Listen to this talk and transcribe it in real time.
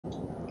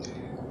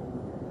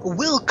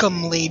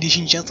Welcome, ladies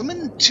and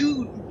gentlemen,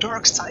 to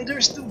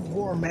Darksiders the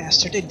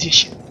Warmastered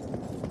edition.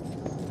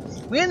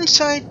 We're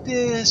inside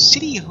the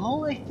city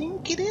hall, I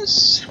think it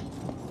is?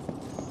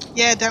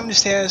 Yeah, down the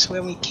stairs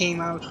when we came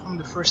out from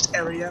the first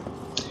area.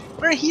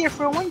 We're here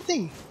for one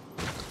thing.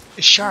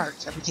 A shard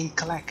that we can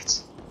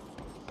collect.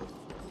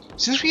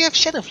 Since we have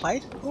Shadow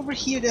Flight, over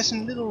here there's a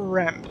little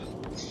ramp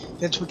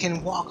that we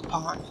can walk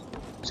upon.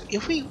 So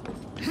if we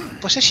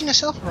position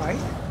ourselves right,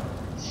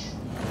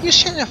 use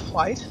Shadow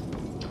Flight,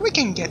 we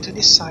can get to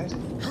this side.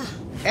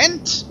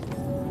 And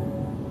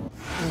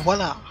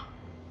voila!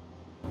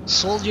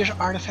 Soldier's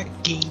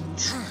artifact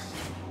gained.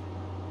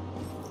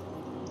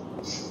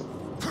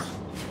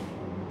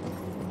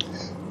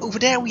 Over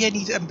there we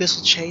need an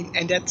Abyssal Chain,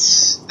 and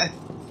that's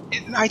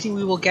an item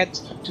we will get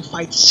to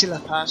fight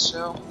Silitha,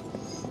 so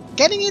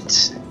getting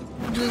it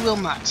we will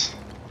not.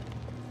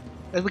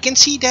 But we can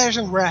see there's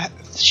a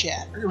Wrath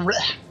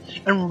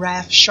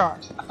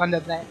Shard up on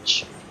the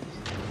ledge.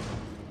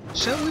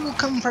 So we will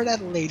come for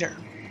that later.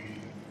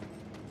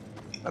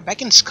 We're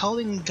back in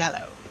Scalding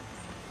Gallow.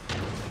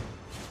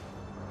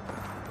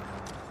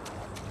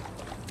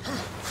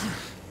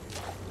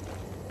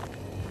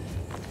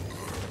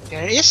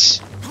 There it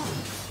is.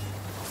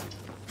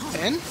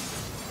 And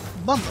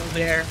bomb over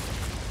there.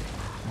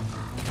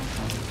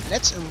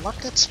 Let's unlock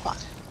that spot.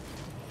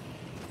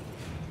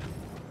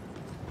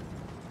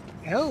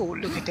 Oh,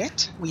 look at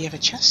that. We have a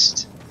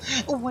chest.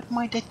 Oh, what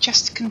might that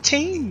chest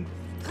contain?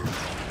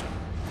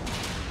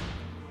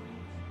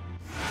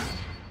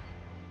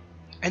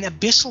 An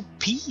abyssal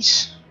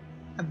piece.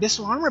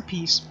 Abyssal armor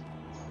piece.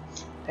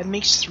 That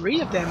makes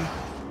 3 of them.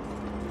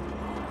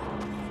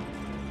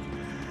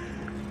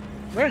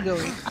 We're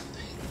going up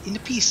in the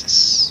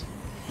pieces.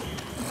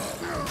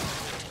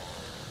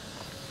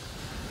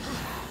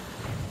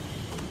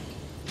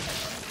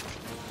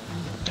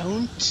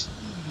 Don't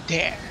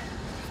dare.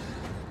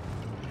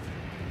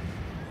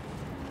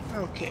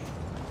 Okay.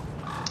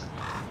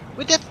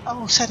 With that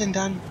all said and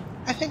done,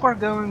 I think we're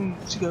going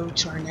to go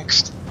to our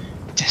next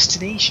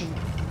destination.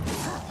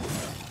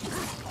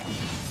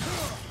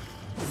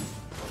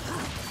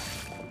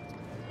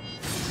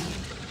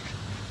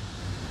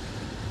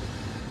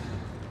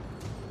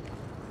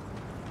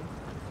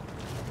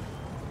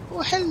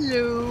 Oh,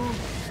 hello!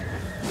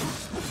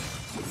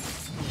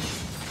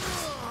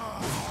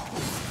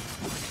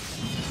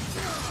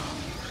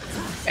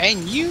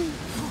 And you,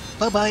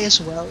 bye-bye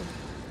as well.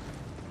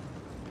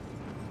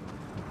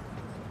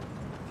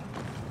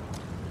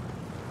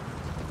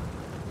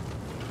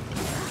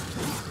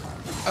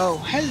 Oh,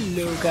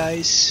 hello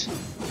guys.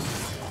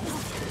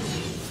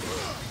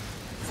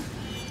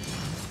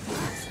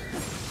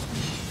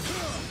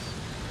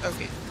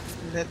 Okay,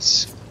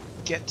 let's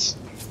get...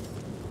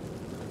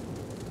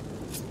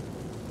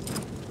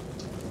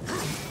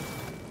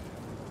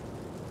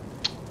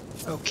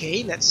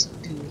 Okay, let's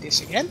do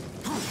this again.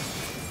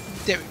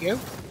 There we go.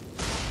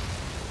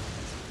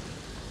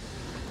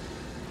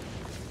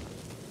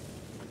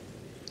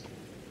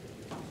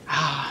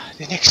 Ah,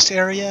 the next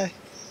area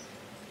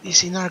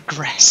is in our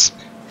grasp.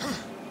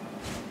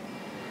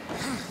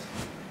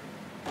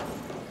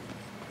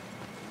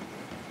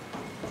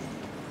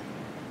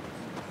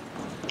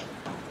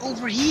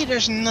 Over here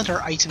there's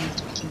another item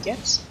that we can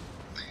get.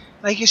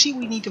 Like you see,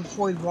 we need to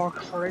void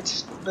walk for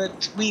it,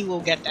 but we will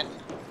get that.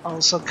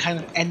 Also kind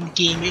of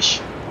endgame-ish.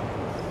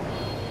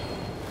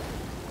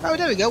 Oh,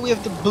 there we go, we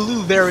have the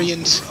blue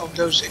variant of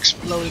those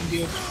exploding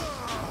dudes.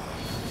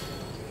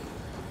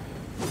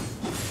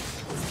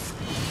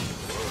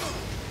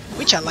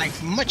 Which I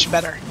like much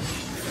better.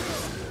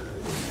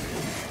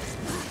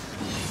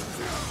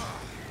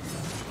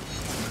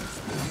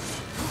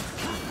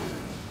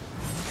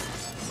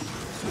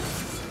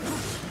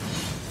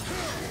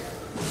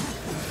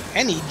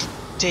 And he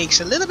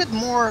takes a little bit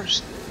more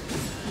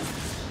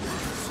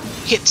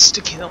hits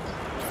to kill.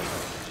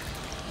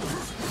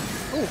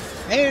 Oh,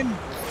 and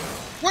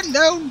 1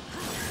 down,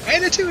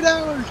 and a 2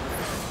 down,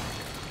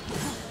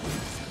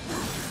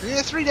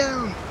 and 3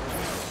 down.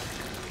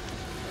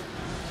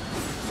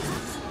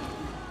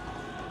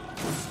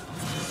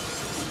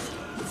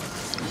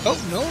 Oh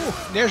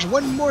no, there's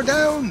 1 more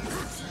down.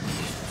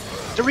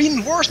 The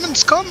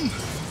reinforcements come.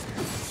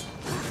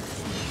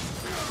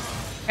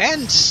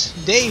 And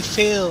they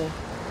fail.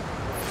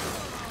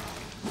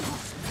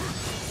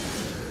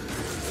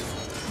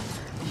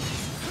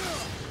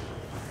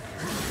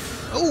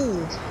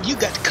 Oh, you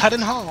got cut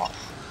in half.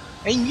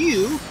 And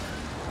you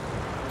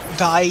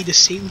die the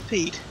same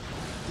fate.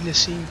 In the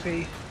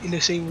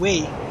same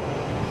way.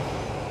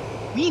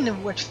 Mean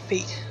of what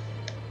fate?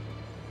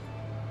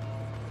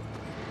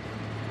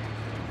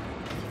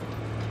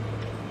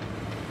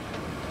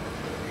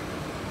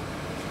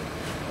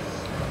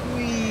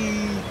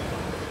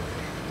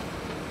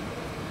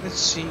 Let's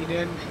see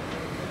then.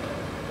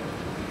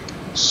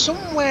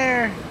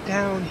 Somewhere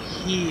down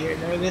here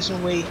there is a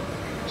way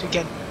to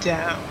get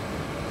down.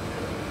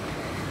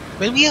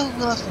 But we'll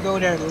have to go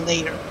there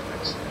later.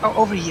 Oh,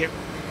 over here.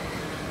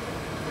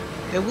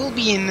 There will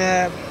be an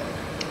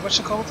what's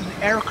it called? An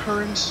air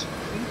current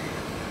thing.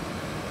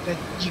 that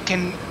you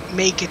can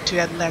make it to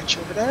that ledge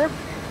over there.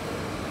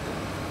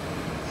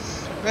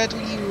 But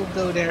we will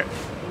go there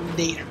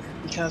later,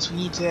 because we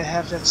need to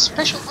have that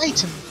special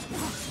item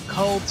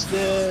called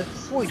the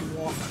Void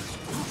Walk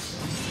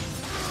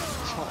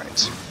for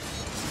it.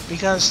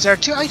 Because there are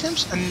two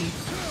items, and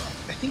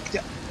I think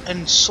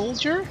a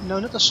soldier? No,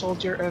 not a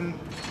soldier,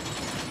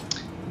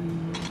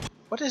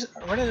 what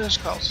are those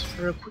called?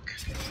 Real quick.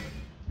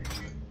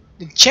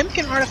 The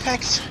champion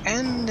artifact,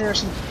 and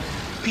there's a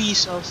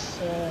piece of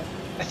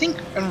I think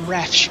a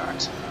wrath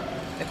shard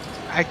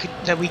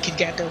that we could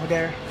get over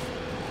there.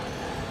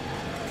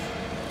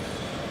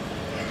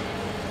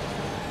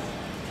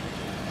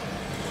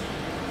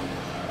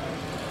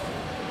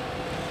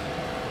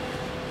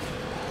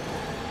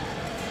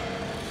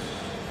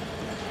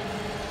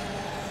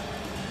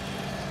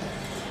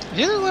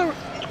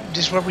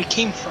 This is where we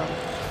came from.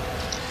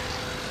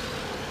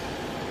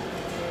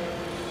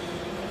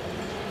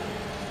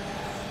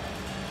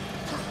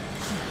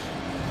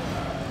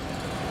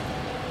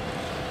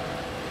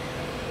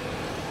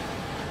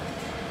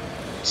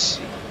 Let's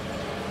see.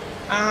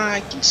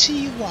 I can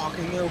see you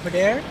walking over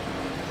there.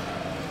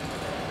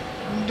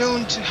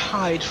 Don't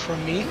hide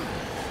from me.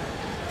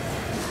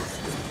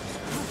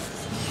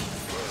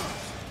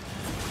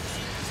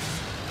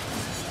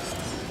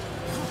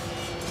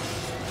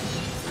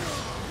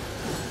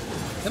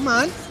 Come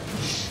on.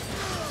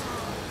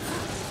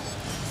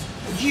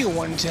 You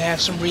want to have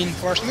some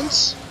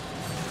reinforcements?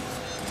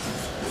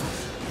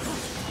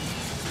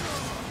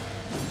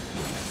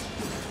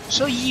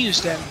 So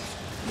use them.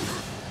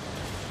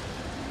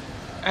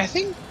 I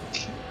think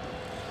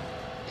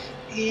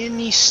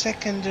any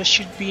second there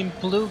should be a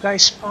blue guy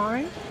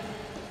spawning.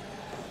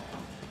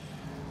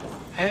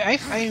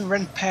 I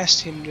ran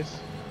past him with.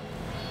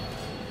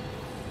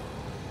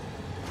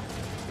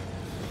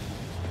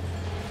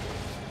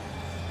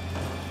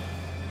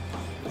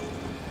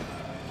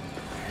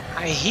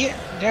 I hear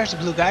there's the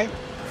blue guy.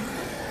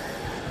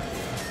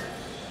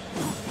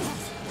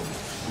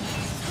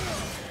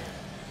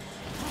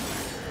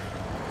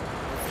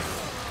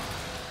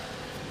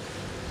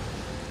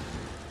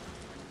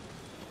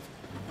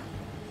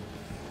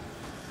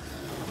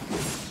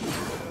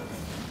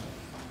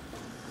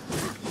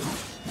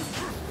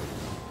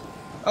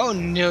 Oh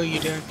no, you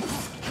don't.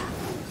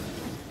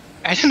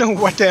 I don't know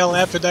what the hell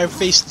happened. I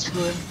faced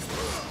through him.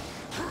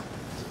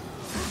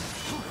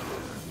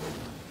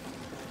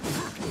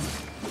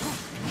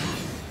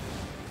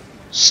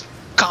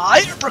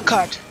 Sky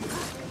uppercut.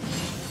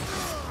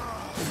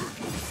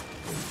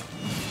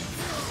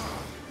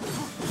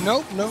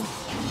 No, no.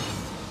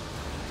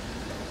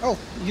 Oh,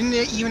 you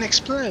didn't even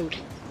explode.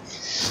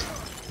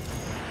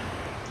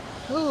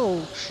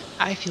 Oh,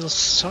 I feel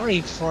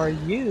sorry for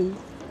you.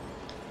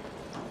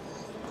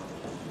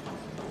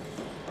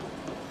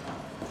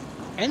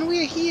 And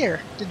we're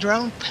here, the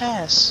Drowned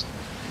Pass.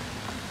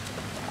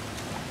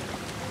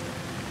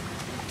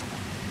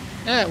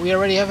 Yeah, we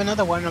already have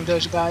another one of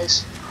those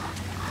guys.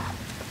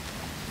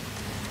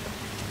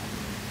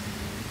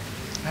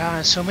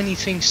 Ah, so many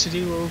things to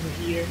do over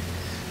here.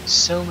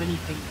 So many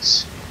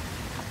things.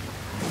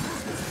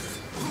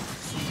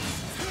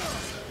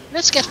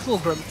 Let's get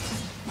Fulgrim.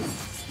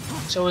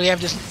 So we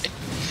have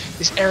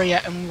this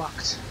area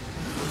unlocked.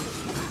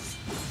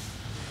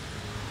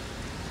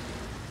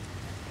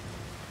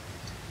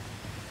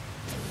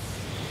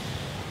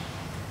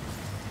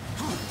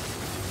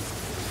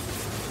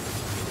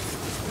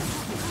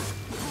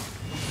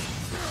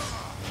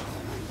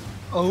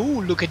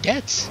 Oh, look at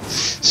that!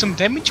 Some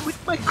damage with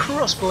my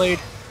crossblade.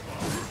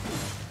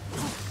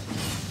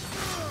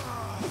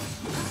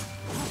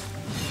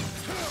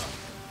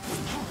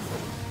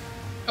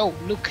 Oh,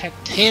 look at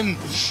him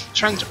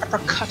trying to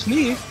uppercut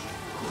me.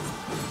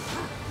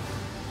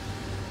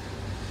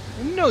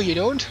 No, you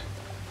don't.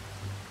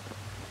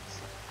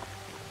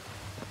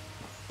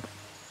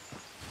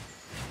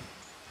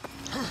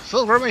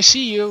 Fulgrim, I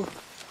see you.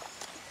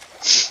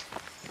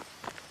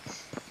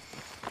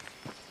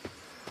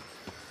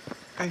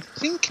 I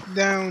think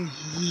down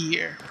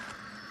here,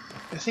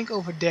 I think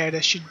over there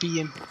should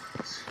be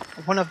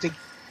one of the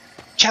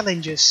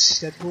challenges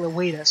that will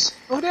await us.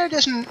 Over there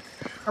there's an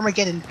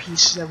Armageddon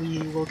piece that we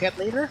will get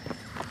later.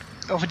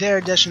 Over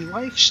there there's a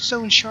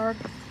Lifestone shard,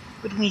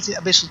 but we need the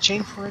Abyssal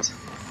Chain for it.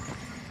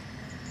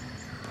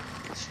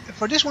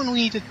 For this one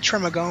we need a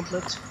Tremor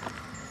Gauntlet.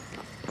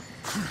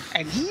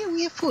 And here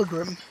we have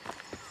Fulgrim.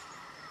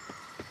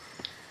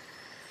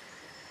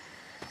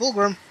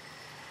 Fulgrim.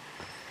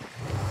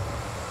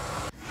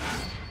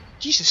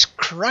 Jesus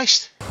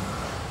Christ!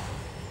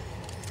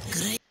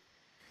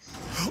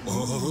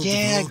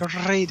 Yeah,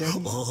 great.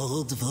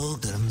 Old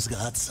Fulgrim's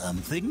got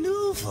something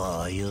new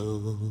for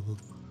you.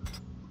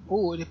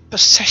 Oh, the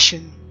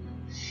Possession.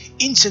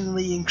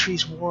 Instantly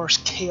increase War's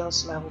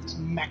Chaos level to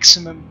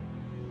maximum.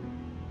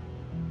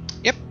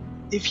 Yep,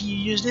 if you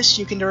use this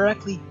you can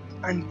directly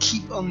and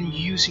keep on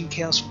using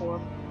Chaos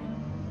Form.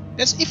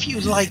 That's if you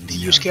like to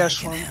use Chaos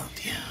Form.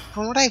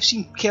 From what I've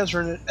seen, Chaos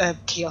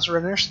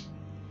Runners,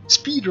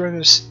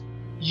 speedrunners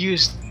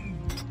use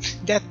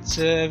that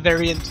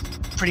variant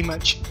pretty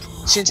much,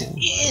 since it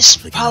is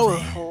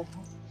powerful.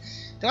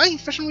 Though I,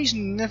 for some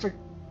reason, never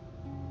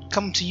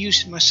come to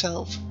use it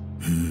myself.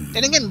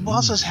 Then again,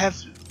 bosses have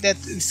that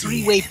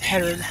three-way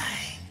pattern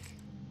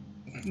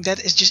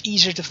that is just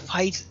easier to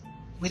fight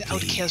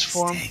without Chaos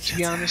Form, to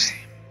be honest.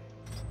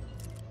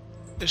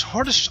 There's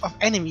hordes of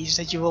enemies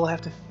that you will have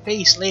to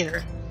face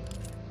later.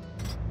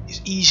 It's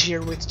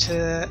easier with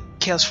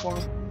Chaos Form.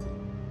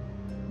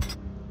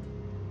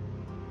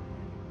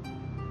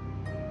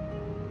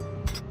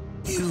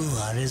 You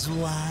are as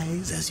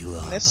wise as you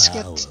are Let's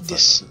powerful. get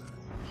this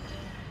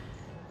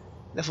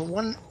level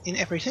 1 in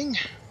everything.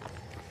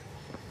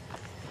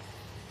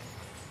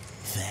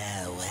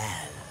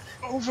 Farewell.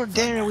 Over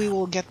there we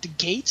will get the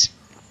gate.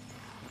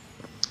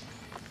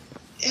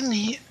 And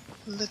here,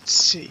 let's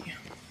see.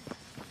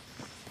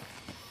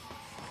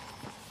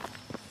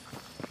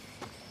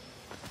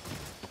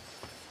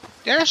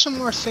 There are some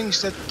more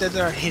things that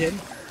are hidden.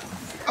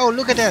 Oh,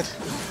 look at that!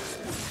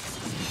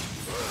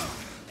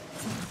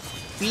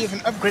 We have an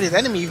upgraded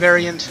enemy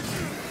variant.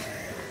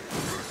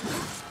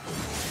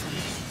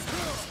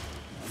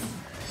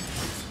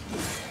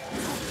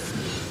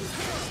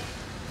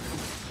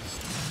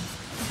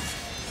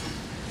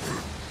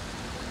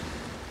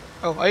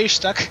 Oh, are you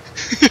stuck?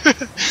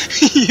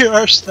 You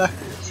are stuck.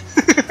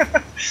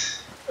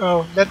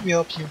 Oh, let me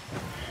help you.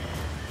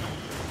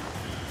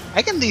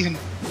 I can even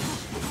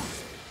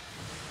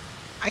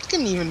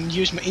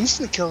use my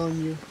instant kill on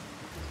you.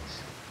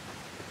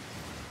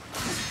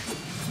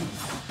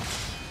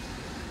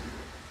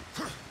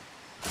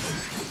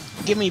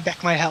 Give me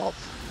back my health.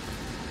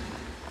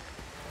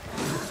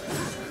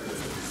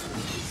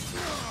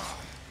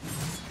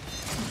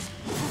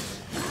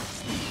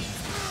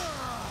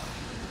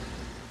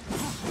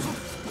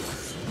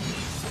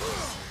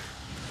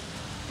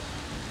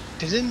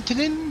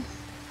 Didn't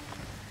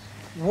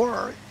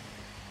war.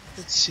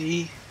 Let's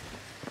see.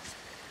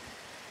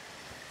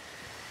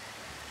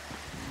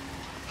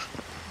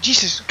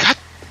 Jesus, God,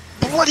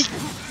 bloody!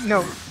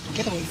 No,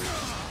 get away!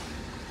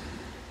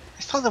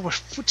 I thought there were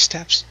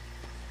footsteps.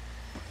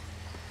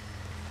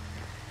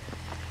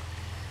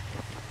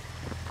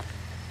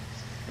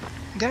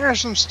 There are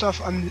some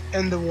stuff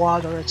in the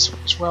water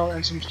as well,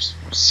 and some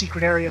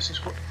secret areas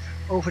as well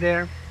over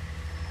there.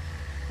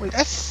 Wait,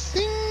 I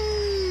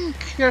think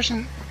there's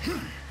an.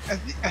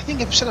 I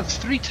think I've set up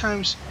 3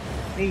 times,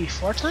 maybe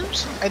 4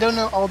 times. I don't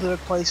know all the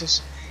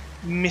places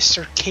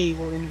Mr. K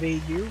will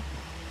invade you,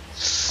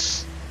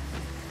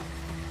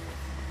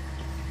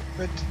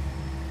 but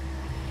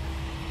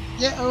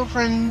yeah,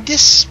 over in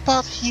this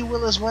spot he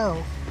will as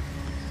well.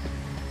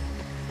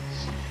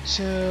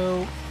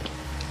 So,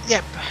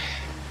 yep.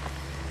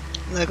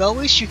 Like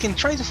always, you can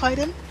try to fight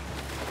him.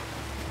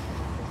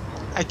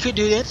 I could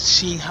do that,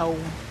 seeing how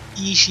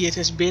easy it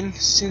has been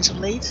since of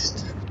late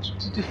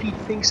to defeat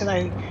things that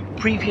I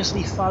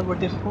previously thought were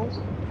difficult.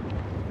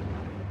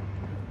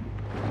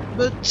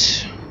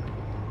 But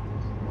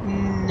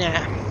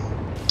nah,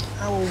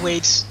 I will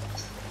wait.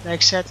 Like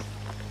I said,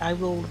 I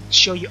will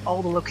show you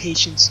all the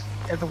locations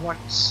at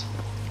once.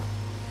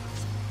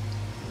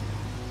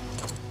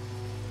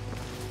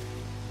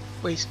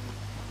 Wait.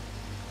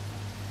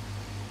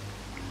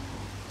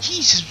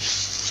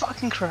 Jesus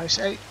fucking Christ,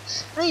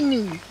 I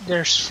knew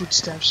there's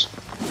footsteps.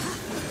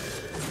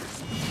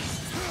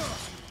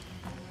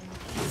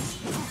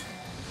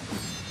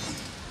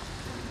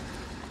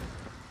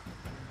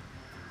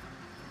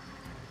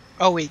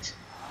 Oh wait.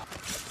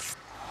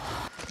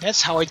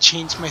 That's how I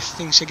changed my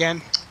things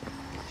again.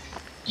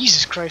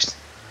 Jesus Christ.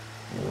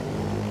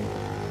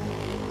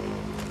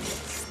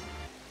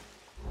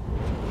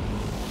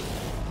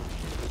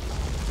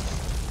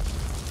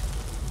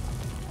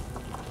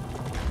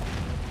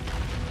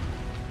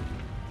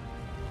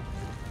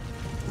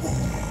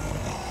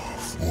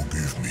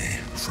 Forgive me,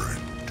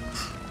 friend.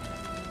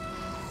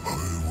 I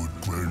would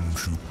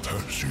grant you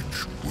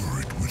passage were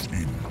it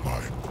within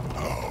my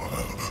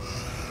power.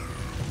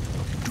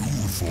 Do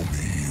for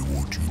me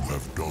what you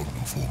have done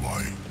for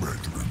my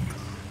brethren,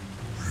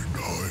 and I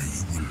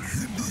will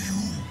hinder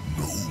you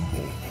no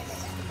more.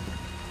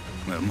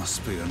 There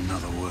must be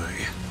another way.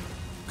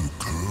 The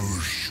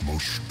curse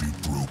must be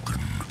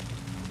broken.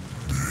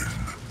 Then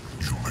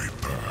you may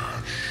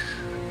pass.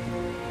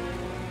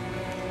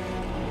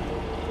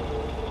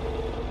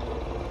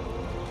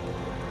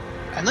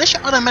 Unless you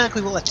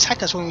automatically will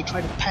attack us when we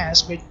try to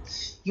pass, but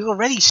you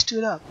already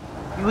stood up.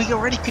 We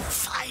already could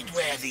Find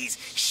where these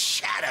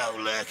shadow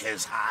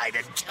lurkers hide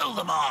and kill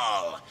them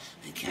all.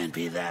 It can't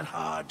be that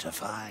hard to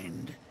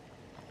find.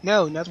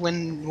 No, not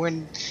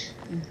when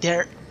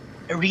their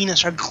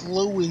arenas are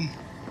glowing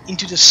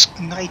into the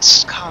night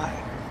sky.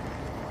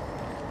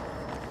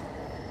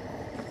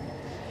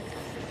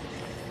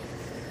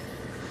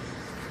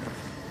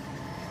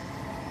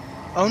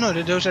 Oh no,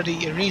 those are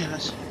the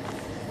arenas.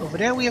 Over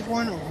there we have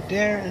one, over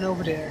there, and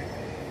over there.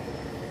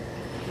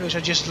 Those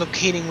are just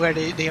locating where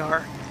they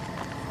are.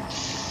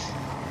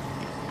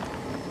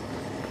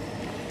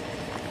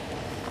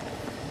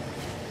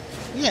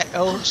 Yeah,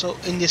 also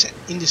in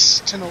this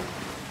tunnel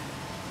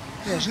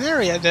there's an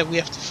area that we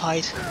have to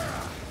fight.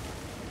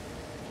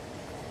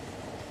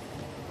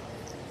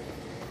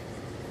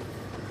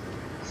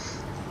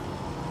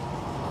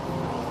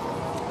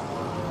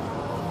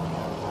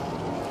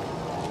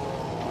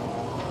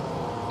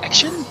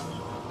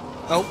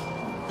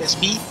 Press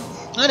B,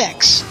 not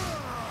X.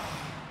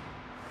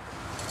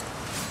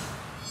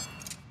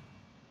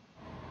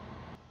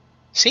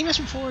 Same as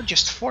before,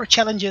 just 4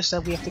 challenges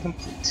that we have to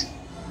complete.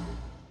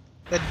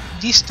 But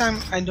this time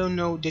I don't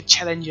know the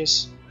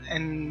challenges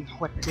and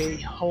what they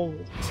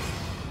hold.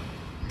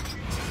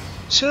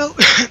 So,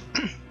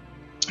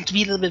 to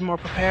be a little bit more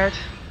prepared,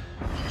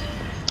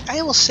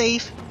 I will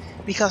save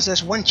because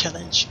there's one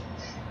challenge,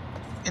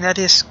 and that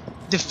is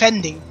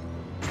defending.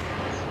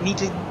 We need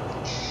to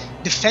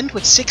defend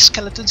with 6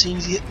 skeletons,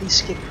 and you need to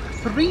skip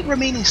 3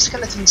 remaining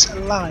skeletons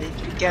alive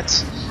to get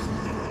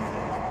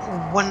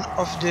one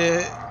of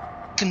the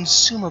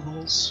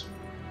consumables.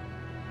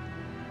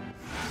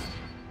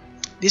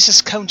 This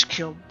is counter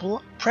kill.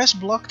 Press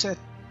block to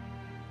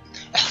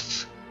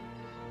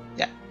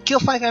kill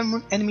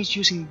 5 enemies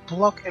using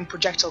block and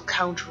projectile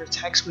counter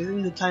attacks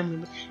within the time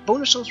limit.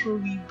 Bonus souls will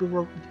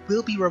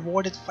be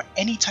rewarded for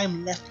any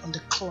time left on the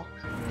clock.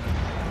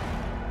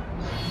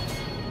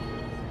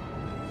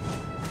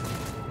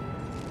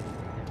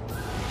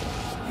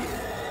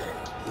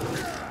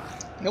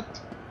 Nope.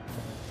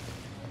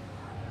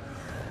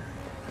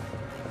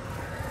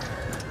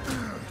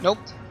 Nope.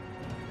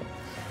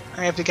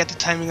 I have to get the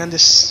timing on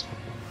this.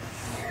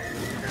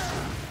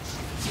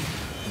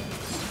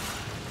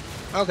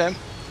 Okay.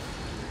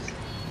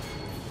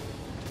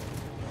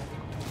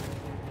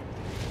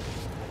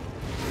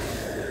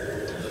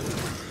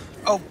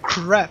 Oh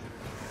crap.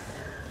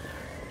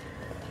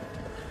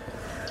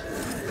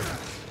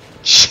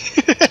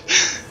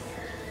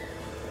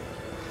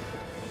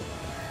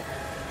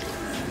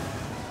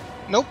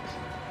 Nope.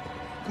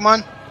 Come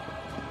on.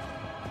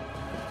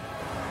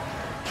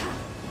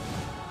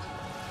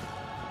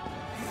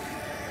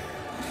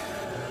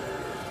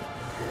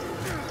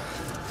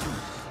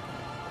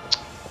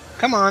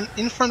 Come on,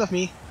 in front of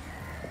me.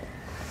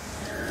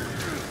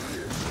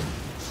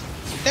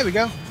 There we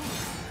go.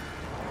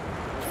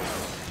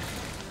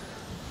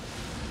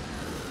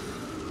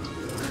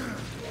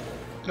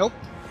 Nope.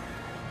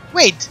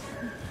 Wait.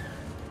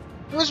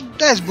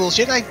 That's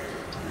bullshit.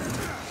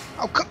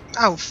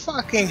 Oh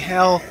fucking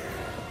hell.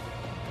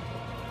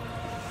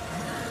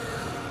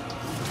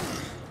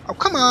 Oh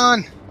come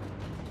on.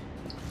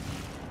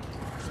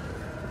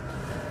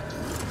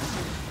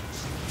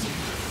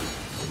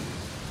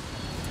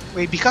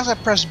 Wait, because I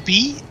pressed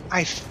B,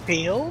 I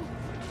failed?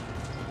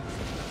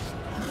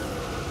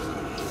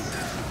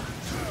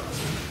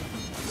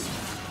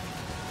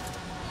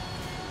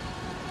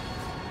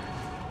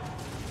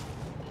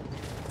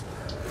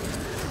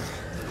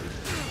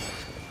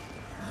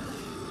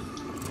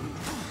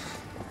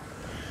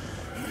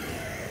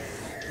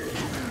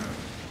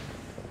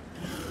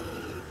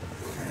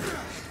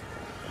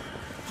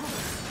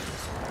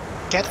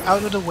 Get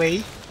out of the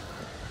way,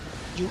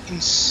 you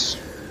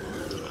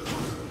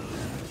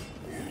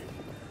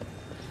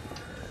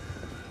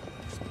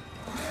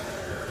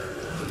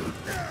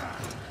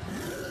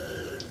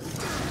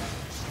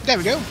There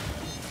we go.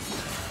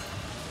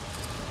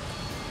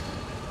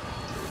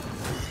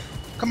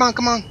 Come on,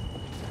 come on.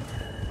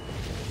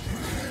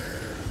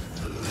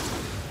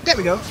 There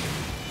we go.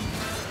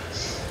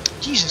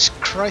 Jesus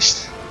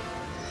Christ.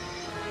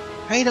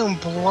 I don't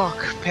block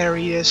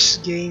parry this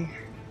game.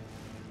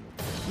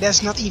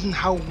 That's not even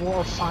how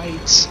war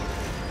fights.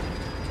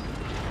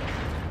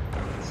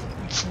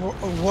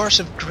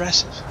 War's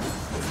aggressive.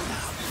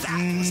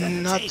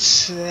 Not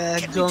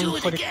going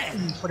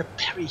for the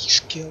parry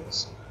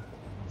skills.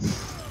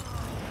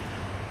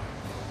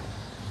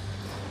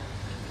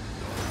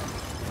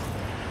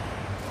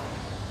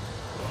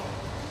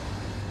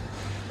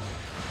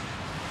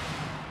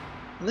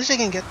 At least I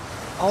can get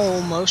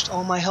almost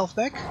all my health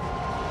back.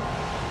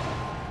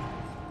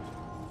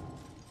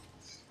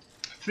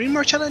 3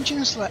 more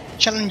challenges left.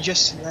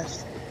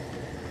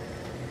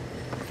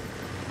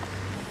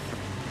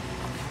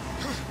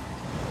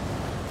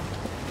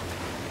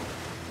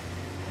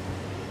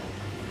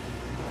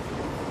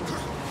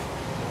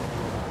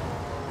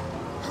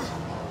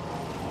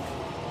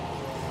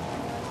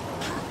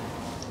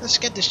 Let's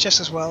get this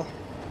chest as well.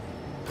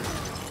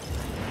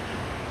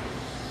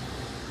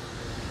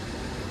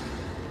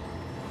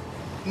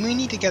 We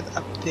need to get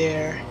up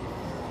there.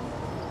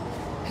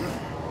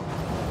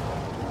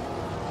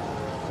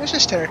 There's a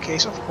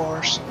staircase, of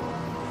course.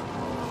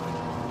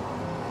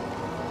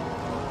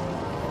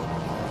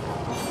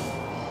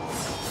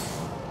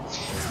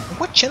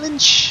 What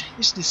challenge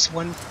is this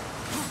one?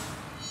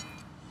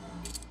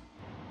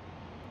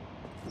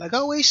 Like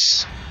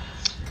always,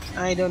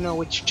 I don't know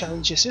which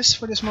challenge this is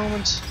for this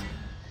moment.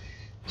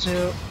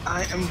 So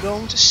I am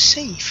going to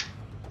save.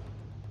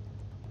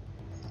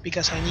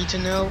 Because I need to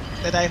know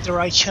that I have the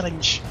right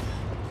challenge.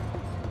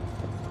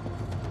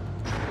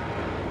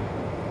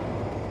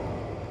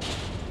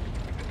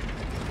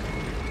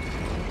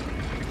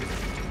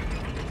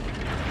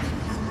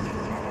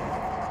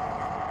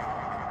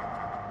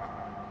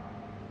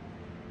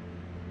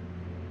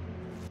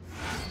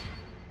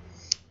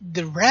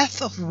 The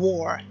Wrath of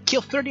War.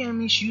 Kill 30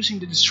 enemies using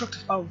the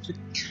destructive power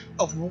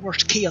of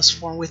War's Chaos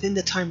form within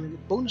the time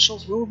limit. Bonus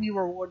souls will be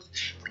rewarded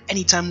for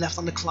any time left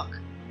on the clock.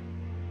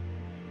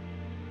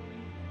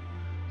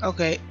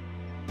 Okay,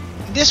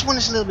 this one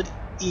is a little bit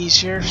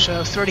easier,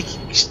 so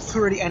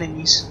 30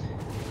 enemies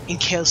in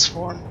chaos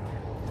form.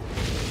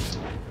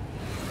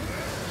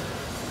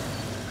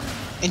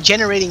 And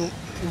generating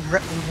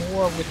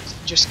war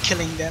with just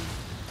killing them.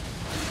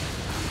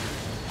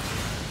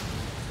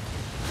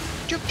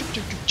 Choop, choop,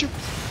 choop, choop, choop.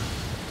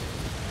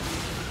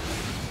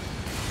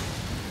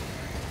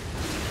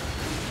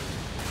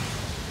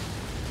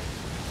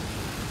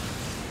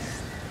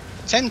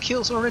 Ten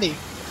kills already.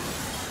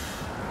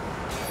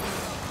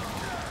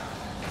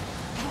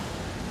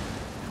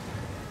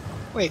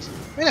 Wait,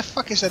 where the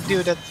fuck is that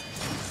dude that...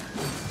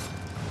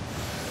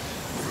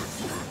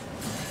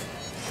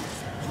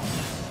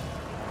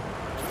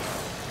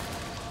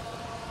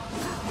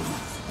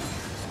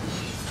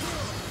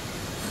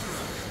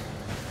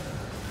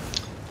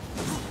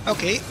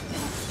 Okay.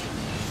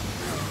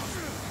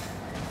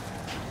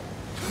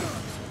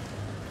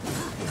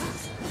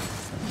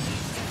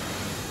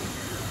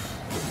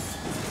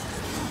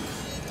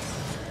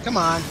 Come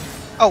on.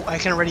 Oh, I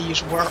can already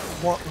use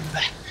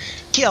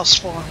Chaos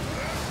Form.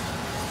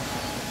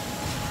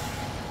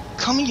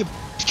 Come here, you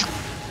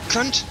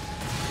cunt.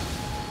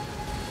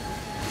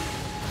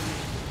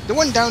 The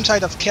one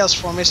downside of Chaos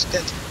Form is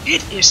that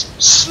it is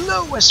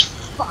slow as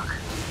fuck.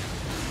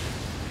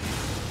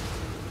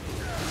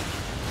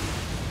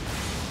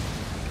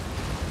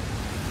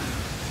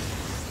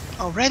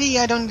 Already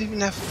I don't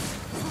even have...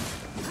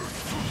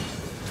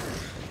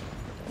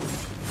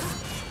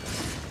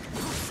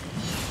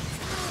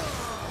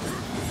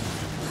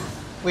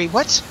 Wait,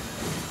 what?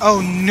 Oh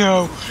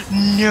no,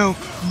 no,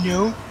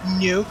 no,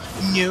 no,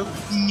 no,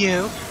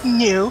 no,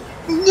 no,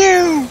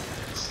 no!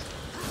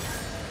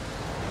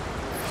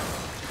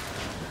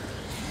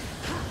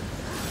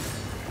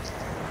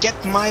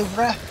 Get my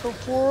wrathful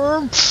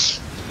form!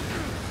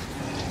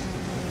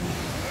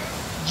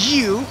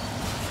 You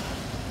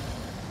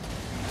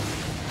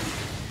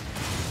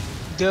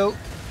go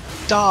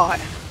die.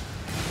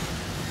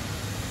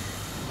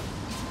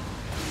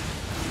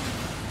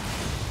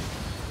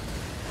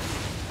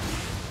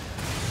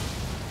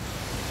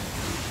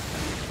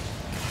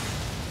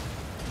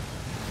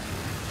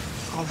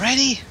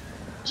 Already?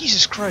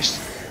 Jesus Christ.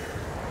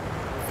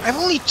 I have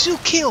only 2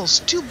 kills.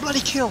 2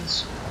 bloody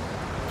kills.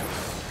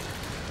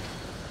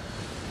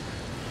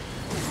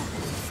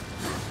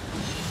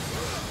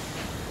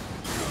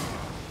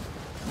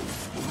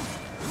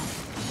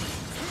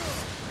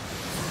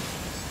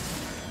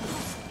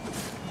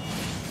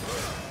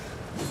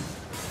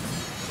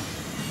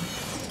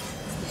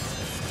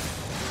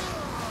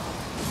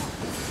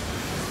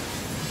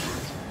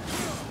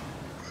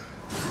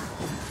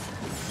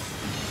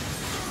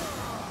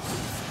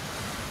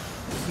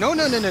 No,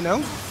 no, no, no,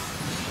 no.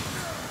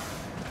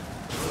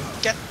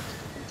 Get...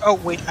 Oh,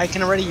 wait, I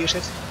can already use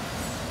it.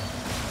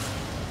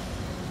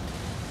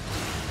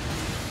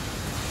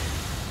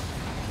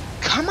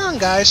 Come on,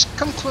 guys,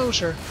 come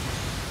closer.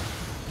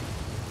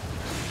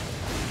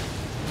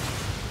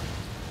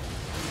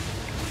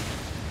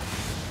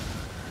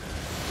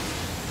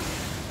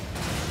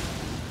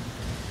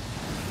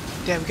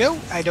 There we go.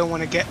 I don't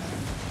want to get...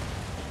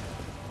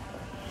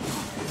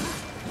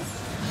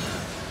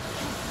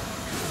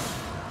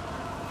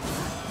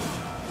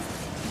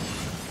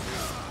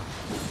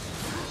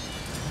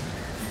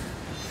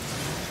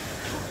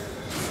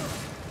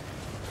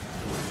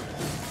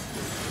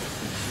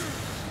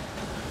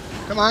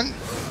 Come on.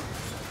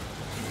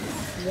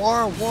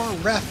 War,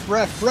 ref.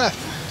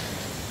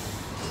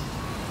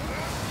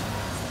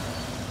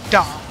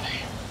 Die.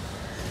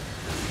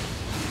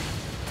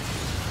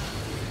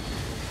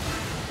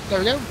 There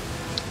we go.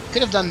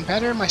 Could have done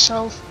better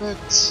myself, but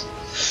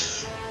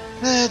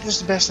that was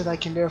the best that I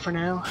can do for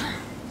now.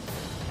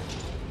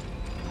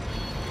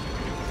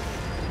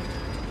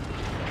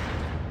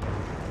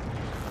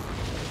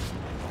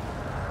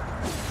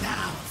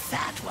 Now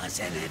that was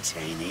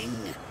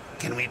entertaining.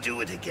 Can we do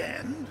it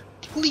again?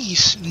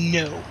 Please,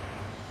 no.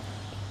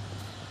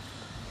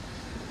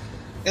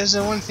 That's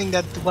the one thing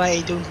that why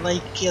I don't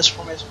like Chaos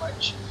Form as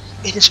much.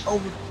 It is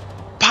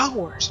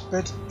overpowered,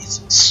 but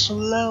it's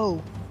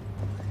slow.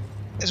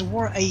 As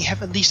war, I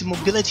have at least the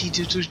mobility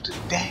to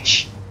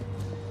dash.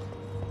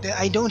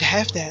 I don't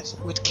have that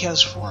with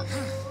Chaos Form.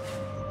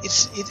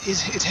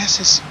 It has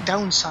its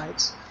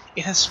downsides.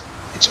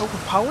 It's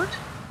overpowered,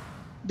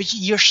 but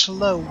you're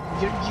slow.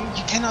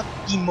 You cannot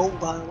be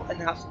mobile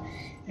enough.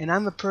 And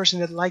I'm a person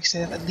that likes to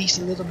have at least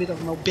a little bit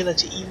of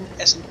mobility, even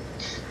as a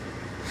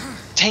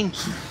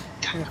tanky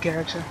kind of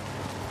character.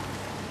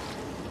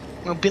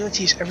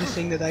 Mobility is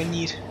everything that I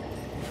need,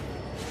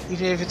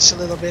 even if it's a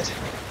little bit.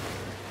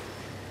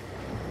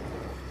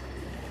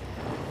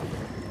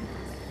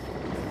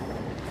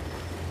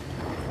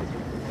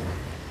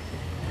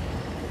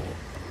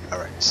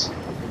 Alright.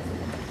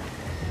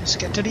 Let's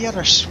get to the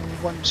other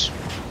ones.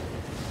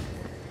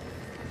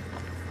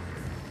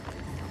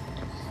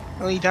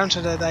 Only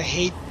downside that I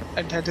hate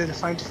and I didn't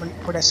find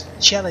for this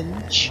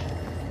challenge.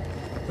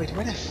 Wait,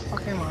 where the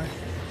fuck am I?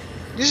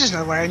 This is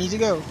not where I need to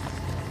go.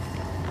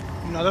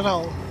 Not at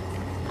all.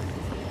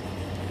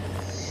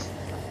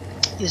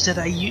 is that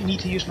I need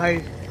to use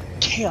my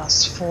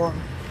chaos form,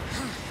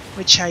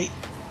 which I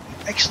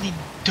actually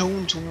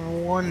don't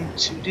want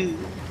to do.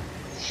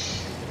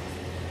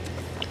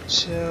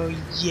 So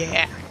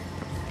yeah,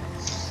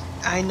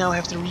 I now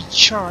have to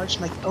recharge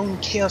my own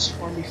chaos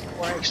form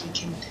before I actually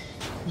can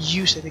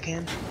use it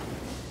again.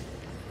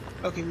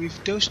 Okay,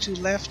 we've those two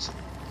left.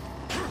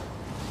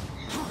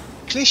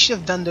 Clearly should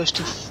have done those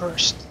two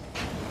first,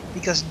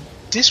 because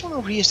this one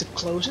over here is the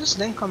closest,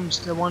 then comes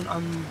the one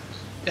on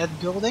that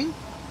building.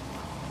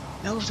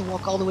 Now I have to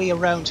walk all the way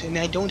around, and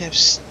I don't have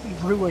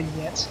ruin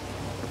yet.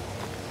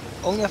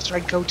 Only after I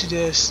go to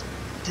the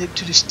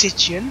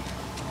Stygian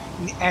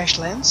in the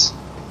Ashlands,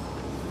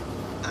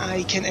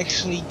 I can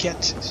actually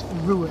get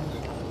ruin.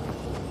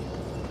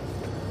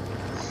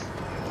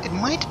 It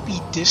might be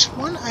this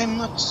one. I'm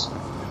not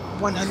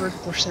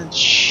 100%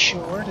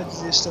 sure that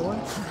it is the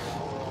one.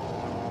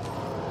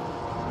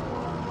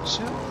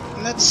 So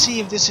let's see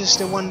if this is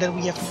the one that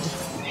we have to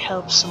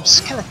help some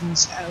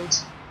skeletons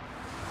out.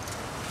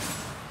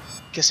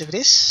 Because if it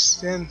is,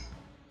 then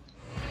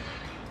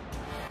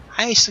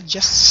I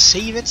suggest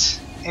save it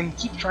and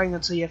keep trying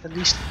until you have at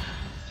least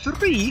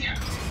 3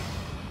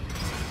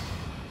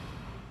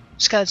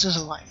 skeletons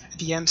alive at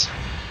the end.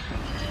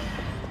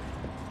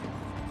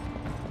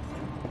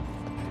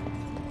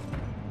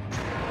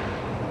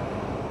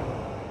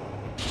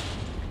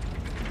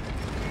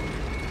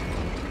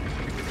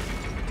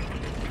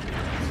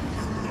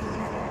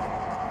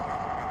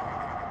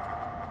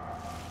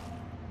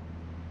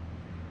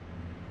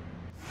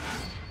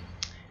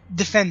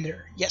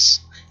 Defender,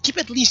 yes. Keep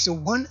at least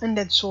 1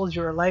 undead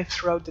soldier alive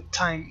throughout the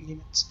time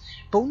limit.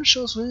 Bonus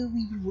souls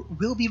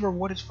will be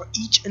rewarded for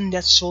each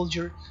undead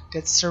soldier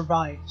that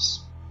survives.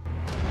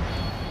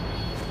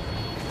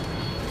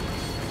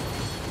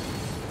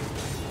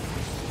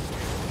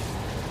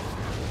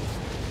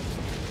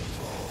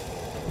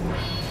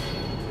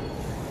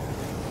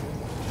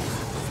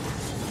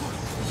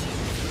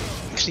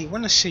 Actually,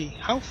 want to see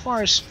how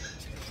far is.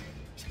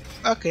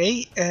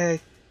 Okay,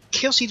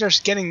 Chaos Eater's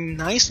getting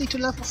nicely to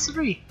level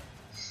 3.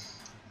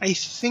 I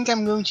think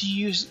I'm going to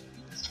use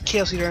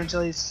Chaos Eater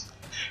until it's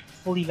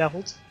fully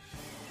leveled.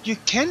 You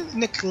can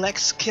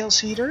neglect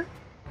Chaos Eater,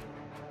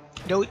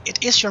 though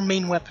it is your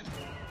main weapon.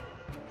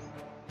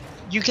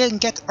 You can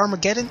get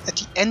Armageddon at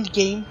the end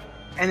game,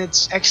 and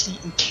it's actually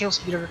in Chaos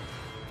Eater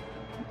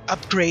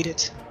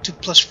upgraded to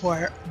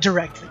 +4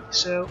 directly.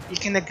 So you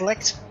can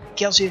neglect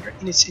Chaos Eater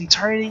in its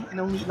entirety and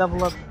only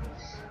level up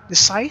the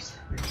Scythe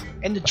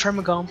and the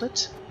Tremor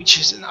Gauntlet, which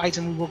is an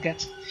item we will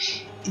get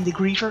in the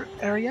Greeter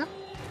area,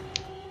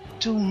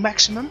 to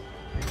maximum,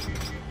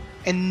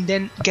 and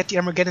then get the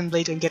Armageddon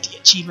Blade and get the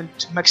achievement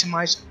to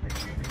maximize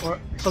or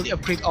fully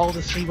upgrade all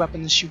the 3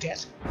 weapons you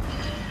get.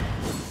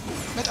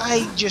 But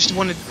I just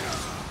want to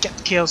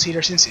get Chaos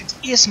Eater since it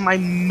is my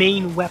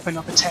main weapon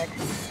of attack.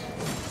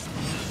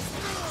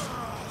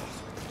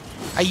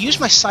 I use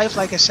my Scythe,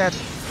 like I said,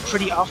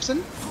 pretty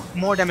often,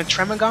 more than a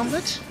Tremor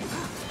Gauntlet.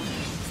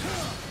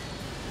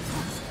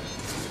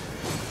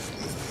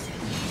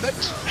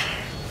 But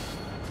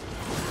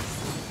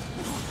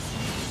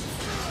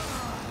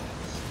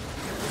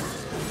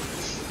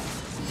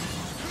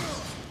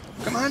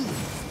come on.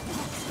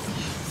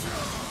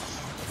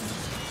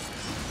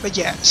 But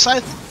yeah,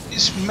 Scythe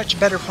is much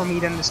better for me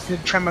than the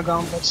Tremor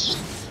Gauntlets.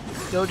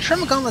 Though the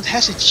Tremor Gauntlet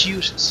has its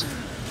uses.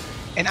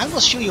 And I will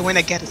show you when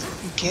I get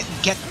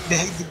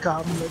the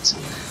Gauntlet,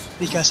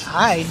 because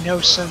I know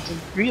something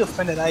real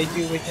fun that I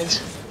do with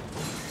it.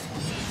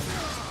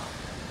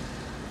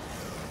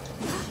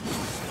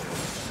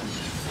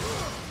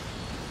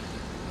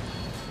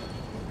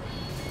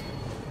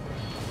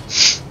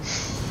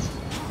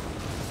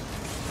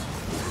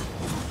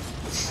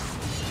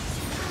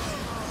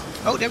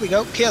 Oh, there we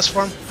go, Chaos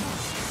Form.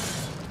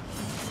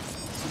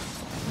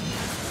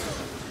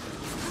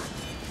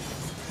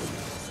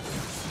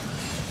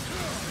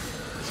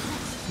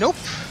 Nope.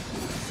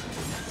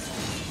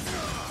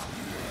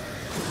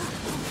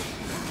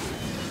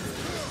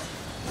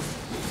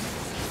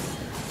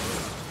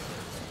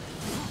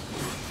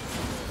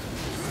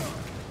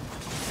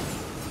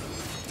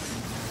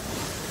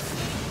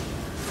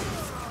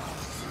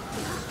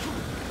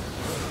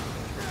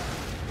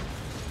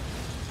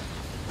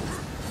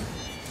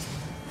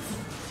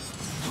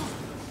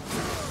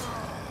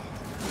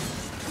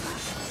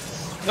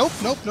 Nope,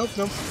 nope, nope,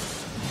 nope.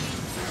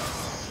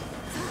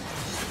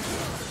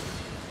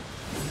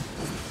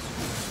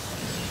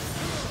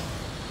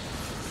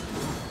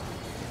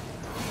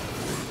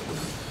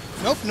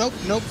 Nope, nope,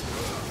 nope.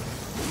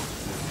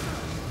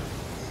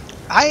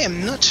 I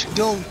am not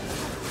going.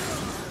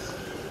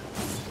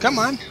 Come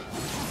on.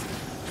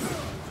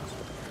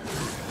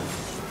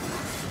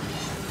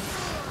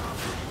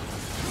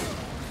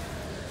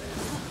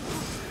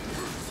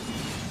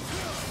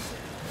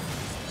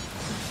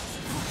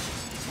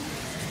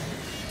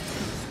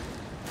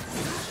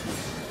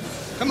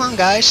 Come on,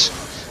 guys.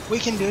 We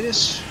can do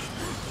this.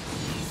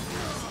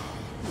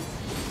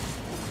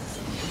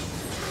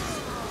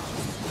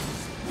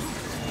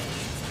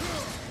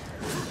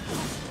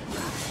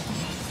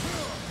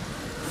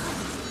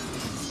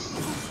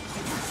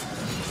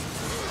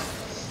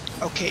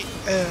 Okay,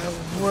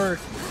 we're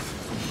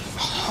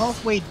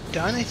halfway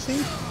done, I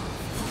think.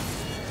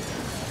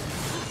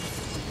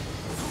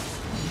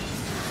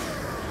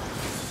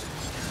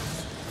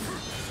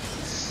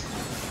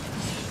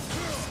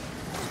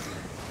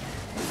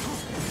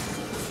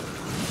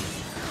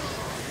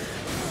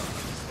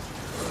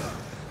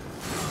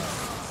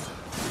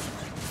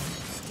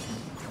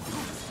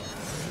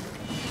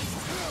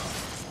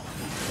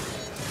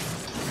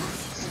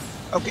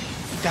 Okay,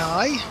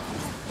 die.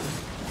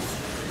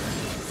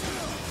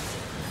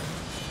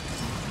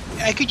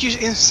 I could use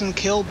instant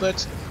kill,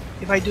 but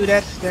if I do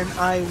that, then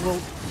I will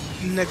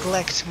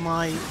neglect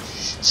my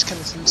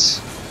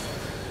skeletons.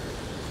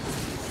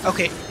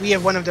 Okay, we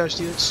have one of those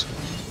dudes.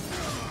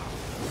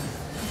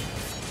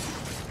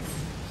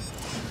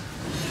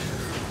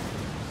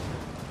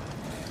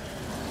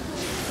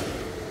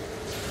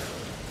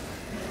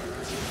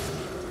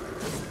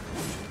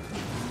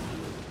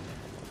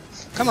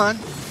 Come on.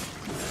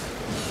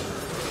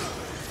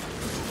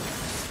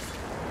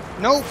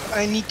 Nope,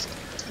 I need...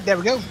 There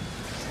we go.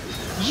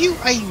 You,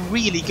 I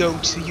really going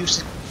to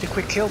use the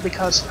quick kill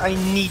because I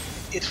need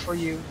it for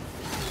you.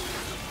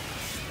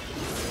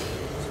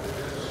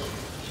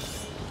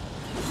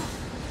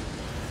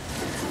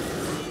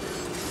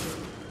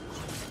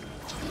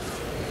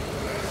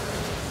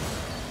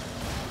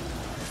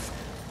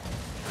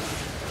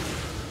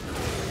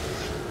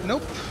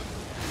 Nope.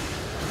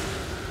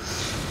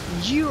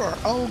 You are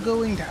all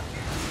going down.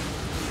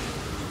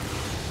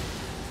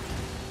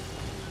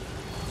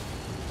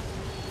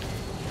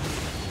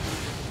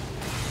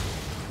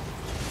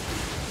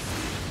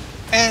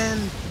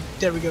 And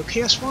there we go,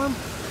 Chaos Form.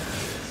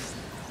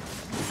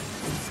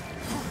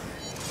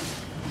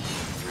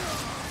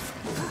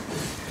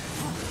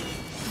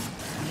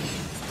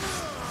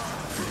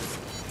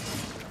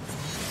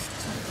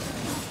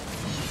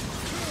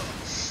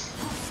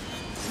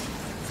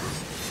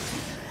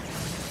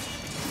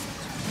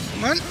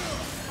 Come on.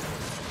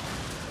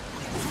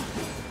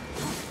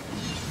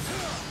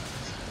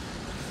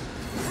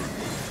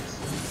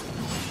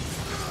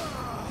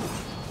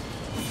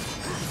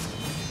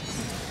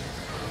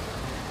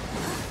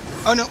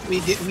 Oh no, we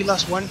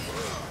lost one.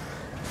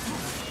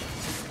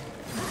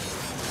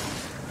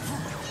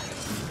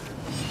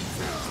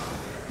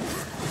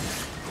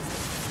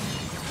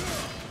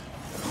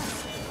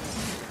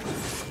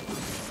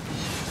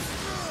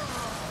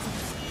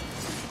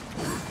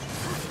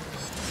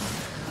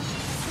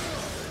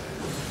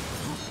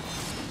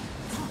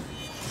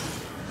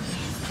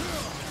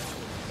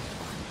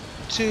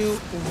 Two,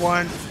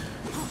 one.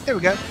 There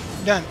we go.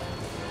 Done.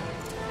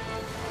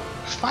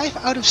 5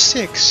 out of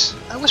 6.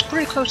 I was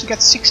pretty close to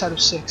get 6 out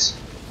of 6.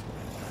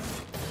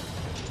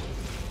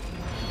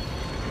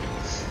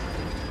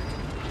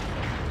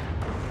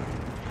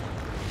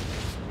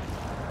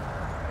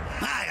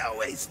 I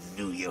always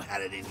knew you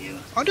had it in you.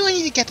 Or do I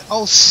need to get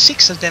all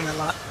 6 of them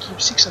alive?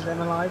 Keep 6 of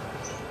them alive.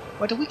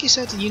 But the wiki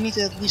said you need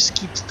to at least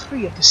keep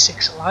 3 of the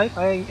 6 alive,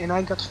 and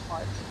I got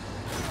 5.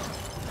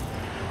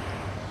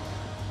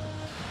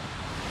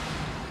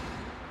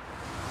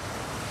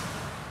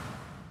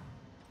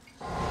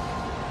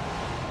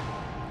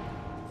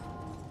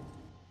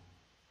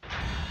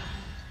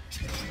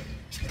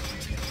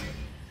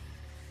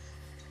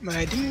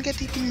 I didn't get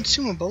the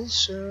consumables,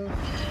 so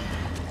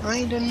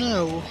I don't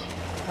know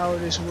how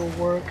this will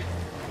work.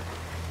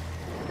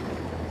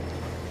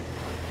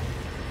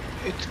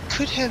 It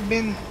could have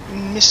been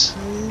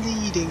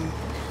misleading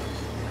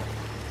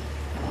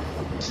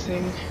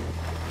thing,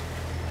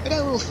 but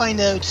I will find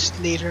out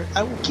later.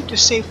 I will keep the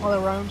save all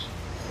around,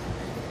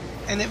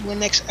 and then when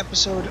next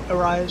episode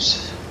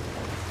arrives,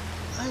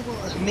 I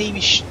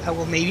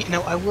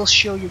will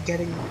show you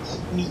getting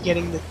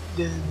the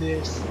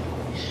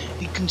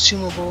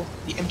consumable,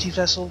 the empty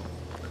vessel,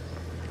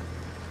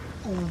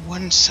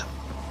 once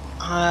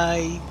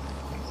I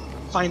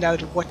find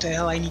out what the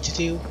hell I need to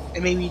do.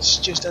 And maybe it's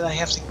just that I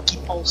have to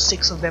keep all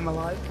 6 of them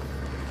alive,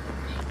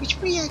 which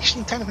would be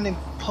actually kind of an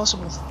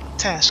impossible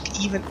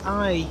task. Even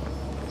I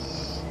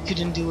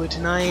couldn't do it,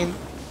 and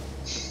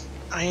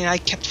I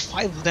kept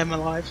 5 of them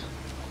alive.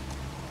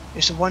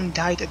 There's one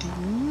died at the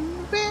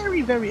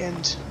very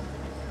end.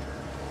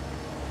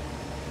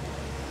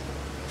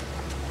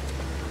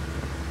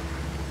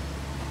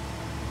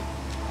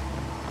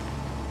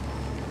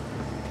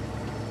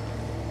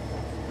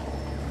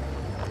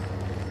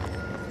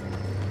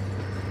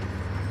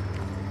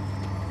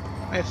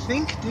 I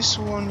think this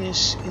one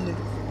is in the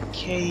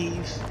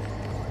cave.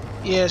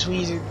 Yes, we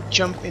need to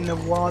jump in the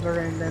water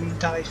and then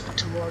dive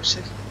towards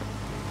it.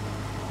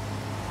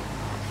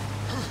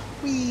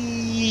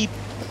 Whee!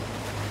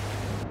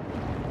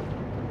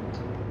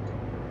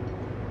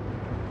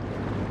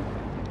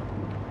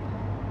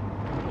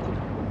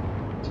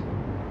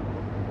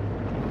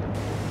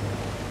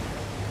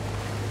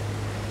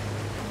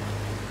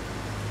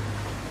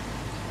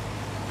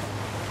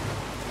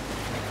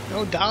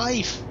 No,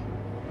 dive!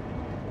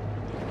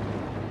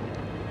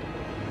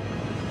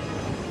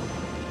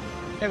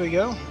 There we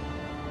go.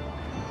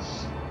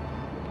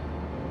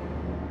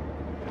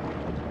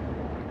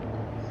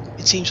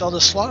 It seems all the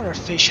slaughter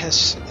fish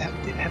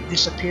have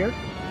disappeared.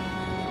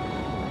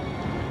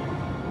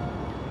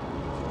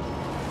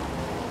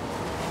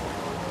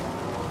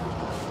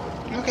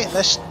 Okay,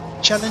 less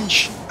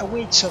challenge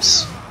awaits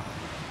us.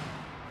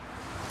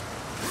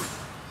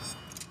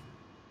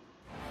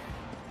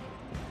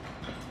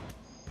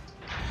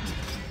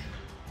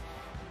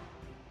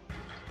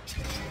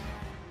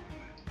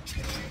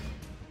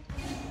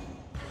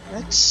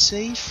 Let's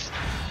save.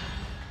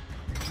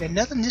 Yeah,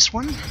 not on this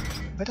one,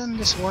 but on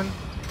this one.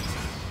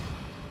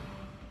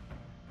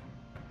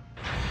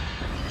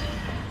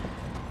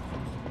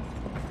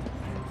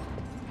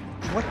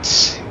 What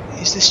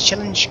is this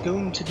challenge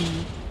going to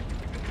be?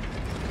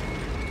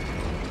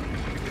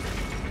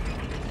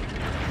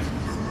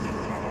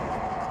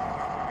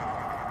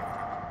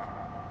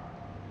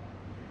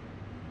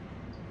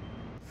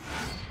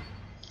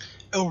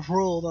 A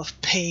world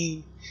of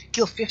pain.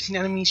 Kill 15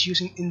 enemies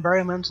using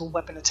environmental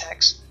weapon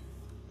attacks.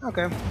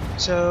 Okay,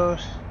 so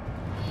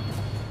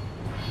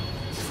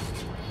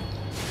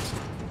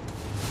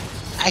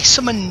I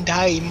summon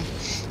Dime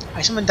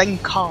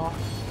Ka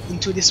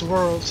into this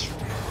world.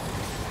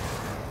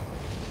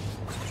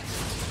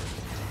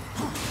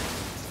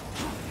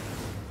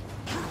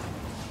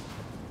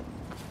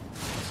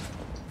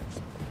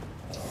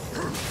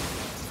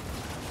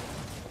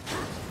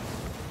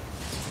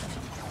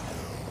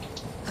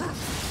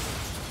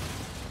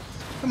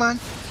 Come on.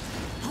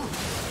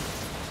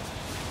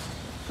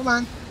 Come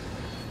on.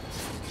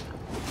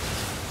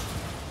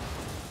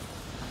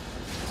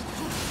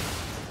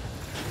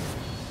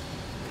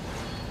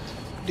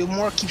 Do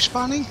more keep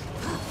spawning?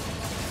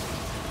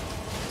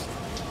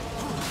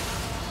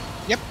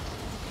 Yep.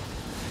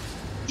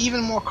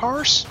 Even more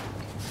cars?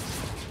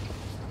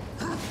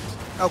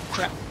 Oh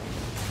crap.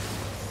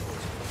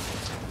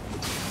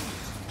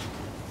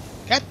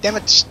 God damn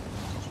it.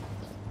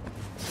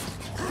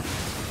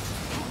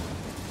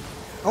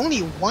 Only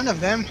one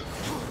of them.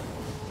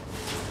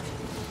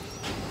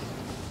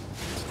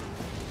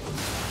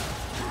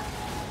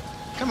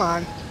 Come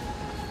on.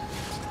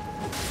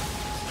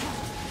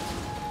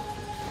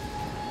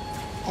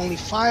 Only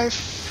 5.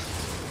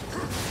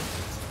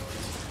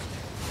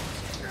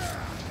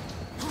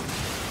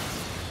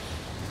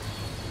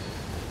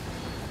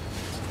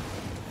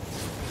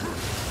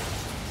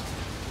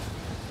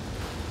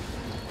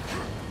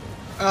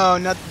 Oh,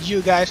 not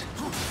you guys.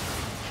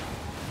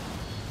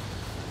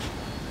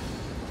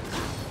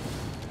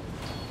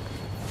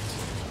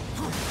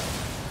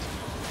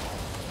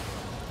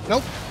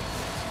 Nope.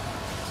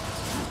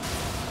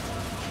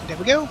 There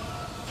we go.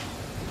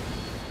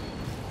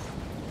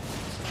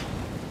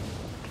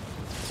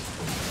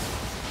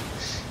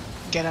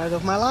 Get out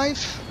of my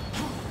life.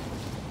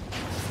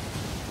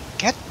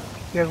 Get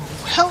the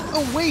hell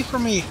away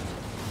from me.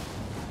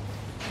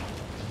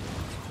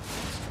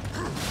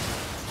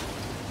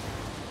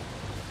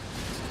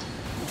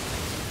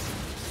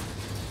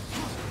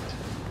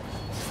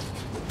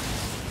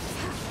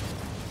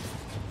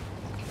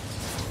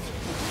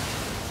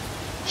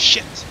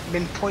 Shit,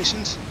 been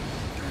poisoned.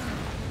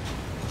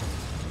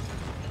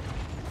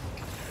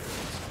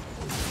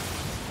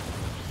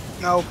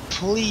 No,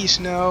 please,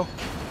 no.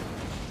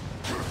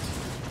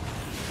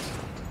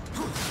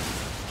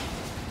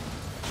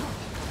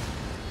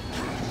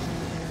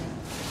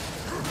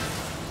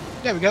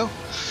 There we go.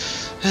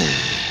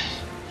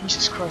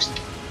 Jesus Christ.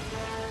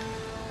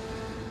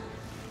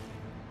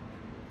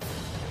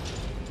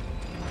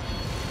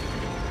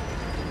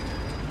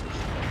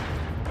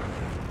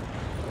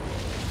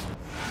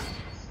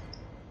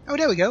 Oh,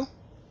 there we go.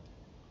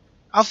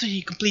 After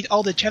you complete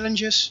all the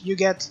challenges, you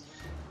get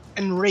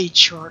Enrage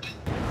Shard.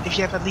 If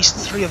you have at least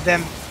 3 of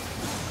them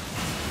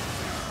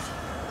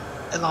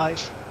alive.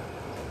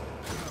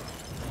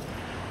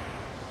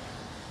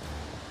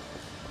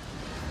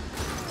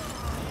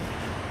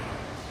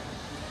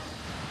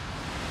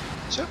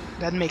 So,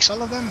 that makes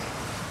all of them.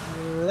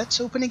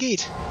 Let's open a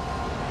gate.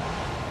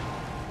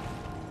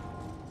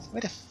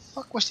 Where the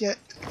fuck was the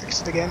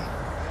exit again?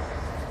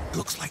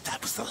 Looks like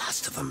that was the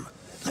last of them.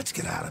 Let's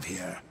get out of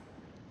here.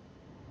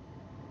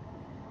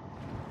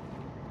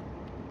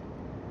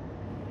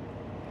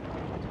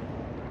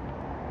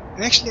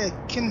 And actually, I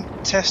can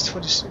test for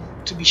this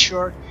to be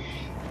sure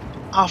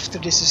after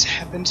this has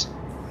happened.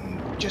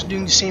 Just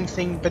doing the same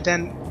thing, but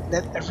then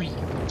let every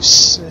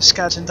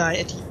skeleton die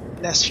at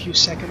the last few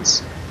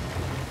seconds.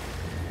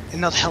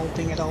 And not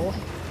helping at all.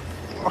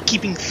 Or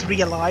keeping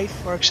 3 alive,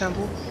 for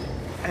example.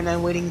 And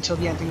then waiting until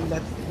the end and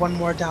let 1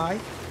 more die.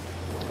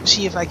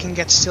 See if I can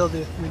get still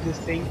the good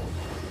thing.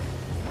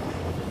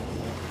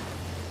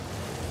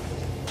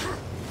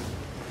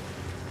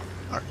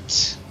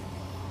 Alright.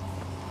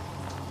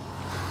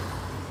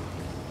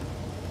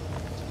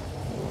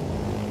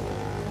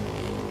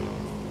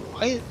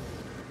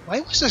 Why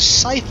was the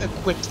scythe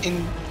equipped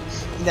in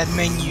that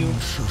menu?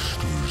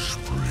 Ancestors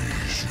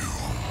praise you.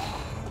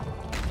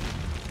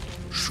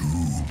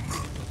 Soon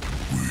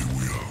we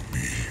will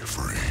be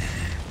free.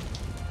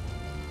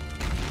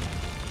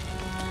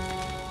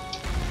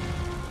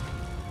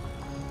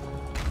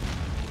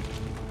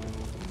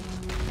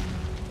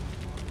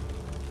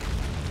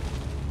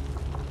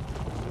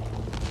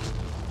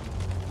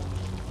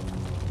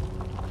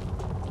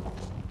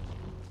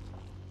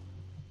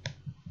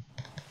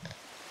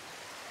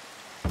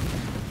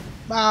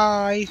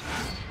 Bye!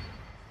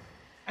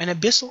 An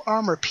abyssal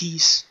armor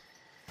piece.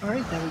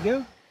 Alright, there we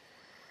go.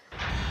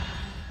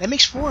 That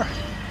makes 4.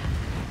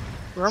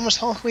 We're almost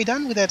halfway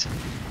done with that.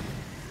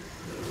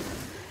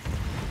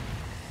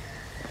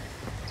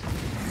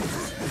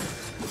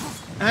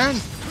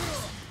 And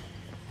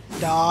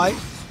die.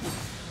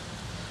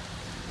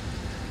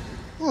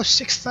 Oh,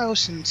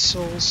 6,000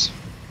 souls.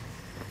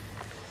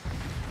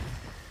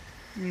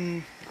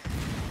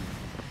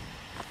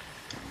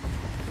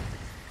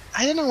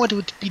 I don't know what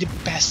would be the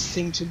best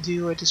thing to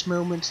do at this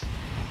moment.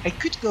 I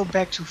could go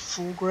back to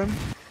Fulgrim,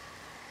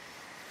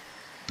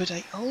 but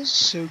I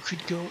also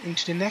could go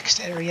into the next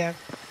area.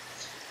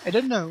 I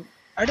don't know.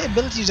 Are the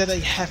abilities that I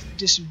have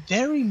this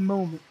very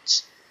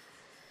moment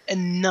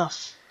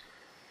enough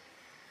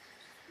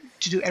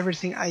to do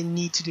everything I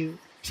need to do?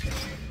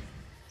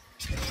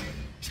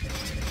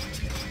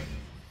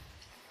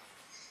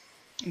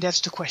 That's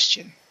the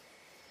question.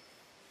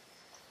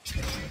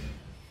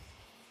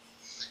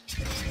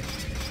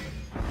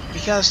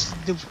 Because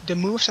the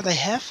moves that I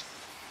have,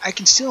 I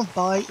can still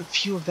buy a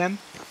few of them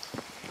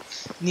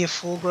near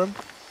Fulgrim.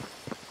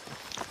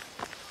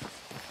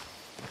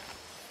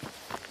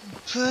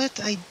 But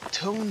I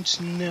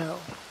don't know.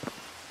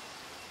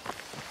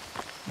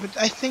 But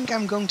I think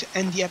I'm going to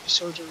end the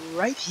episode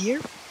right here.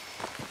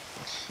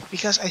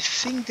 Because I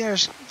think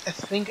there's a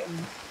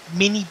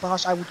mini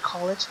boss, I would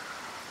call it.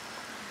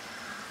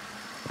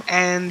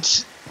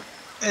 And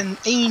an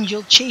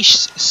angel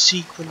chase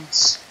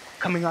sequence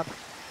coming up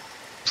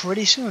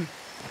pretty soon.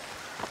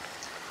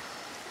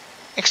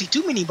 Actually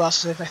 2 mini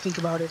bosses if I think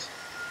about it.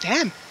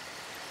 Damn!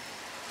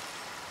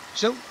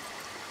 So,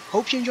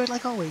 hope you enjoyed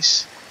like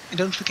always. And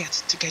don't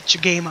forget to get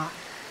your game on.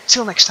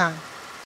 Till next time.